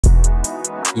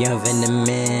Young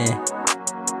VanTheMan.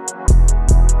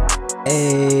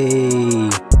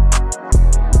 Ayy.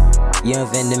 Young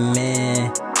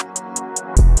VanTheMan.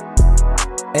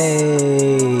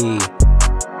 Ayy.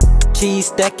 Cheese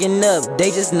stacking up, they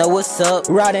just know what's up.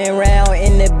 Riding around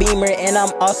in the Beamer and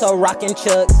I'm also rocking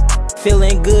Chucks.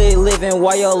 Feeling good living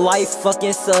while your life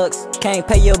fucking sucks. Can't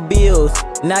pay your bills,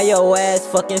 now your ass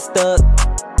fucking stuck.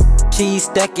 Cheese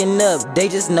stacking up, they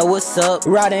just know what's up.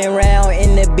 Riding around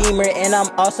in the Beamer and I'm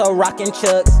also rocking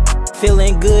Chucks.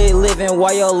 Feeling good living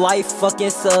while your life fucking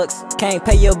sucks. Can't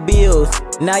pay your bills,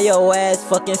 now your ass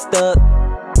fucking stuck.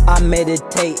 I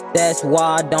meditate, that's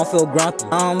why I don't feel grumpy.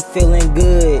 I'm feeling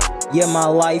good, yeah, my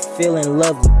life feeling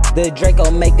lovely. The Draco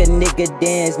make a nigga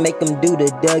dance, make him do the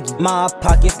Dougie. My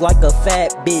pockets like a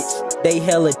fat bitch, they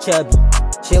hella chubby.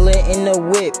 Chillin' in the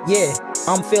whip, yeah,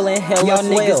 I'm feeling hella y'all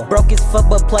niggas broke as fuck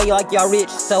but play like y'all rich,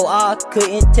 so I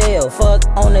couldn't tell. Fuck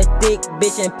on a thick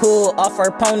bitch and pull off her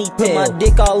ponytail. Put my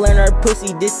dick all in her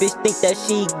pussy, this bitch think that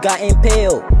she got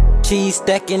impaled. Cheese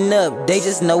stacking up, they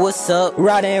just know what's up.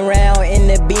 Riding around in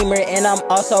the Beamer and I'm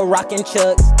also rocking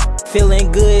Chucks.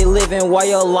 Feeling good living while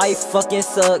your life fucking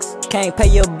sucks. Can't pay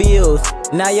your bills,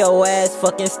 now your ass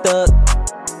fucking stuck.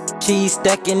 Cheese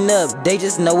stacking up, they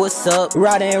just know what's up.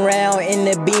 Riding around in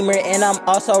the Beamer and I'm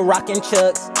also rocking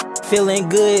Chucks. Feeling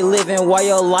good living while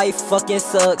your life fucking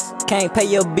sucks. Can't pay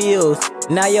your bills,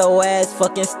 now your ass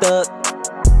fucking stuck.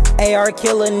 AR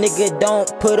kill a nigga,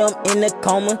 don't put him in a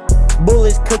coma.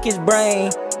 Bullets cook his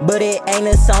brain, but it ain't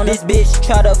a sauna. This bitch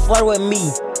try to flirt with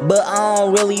me, but I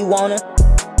don't really wanna.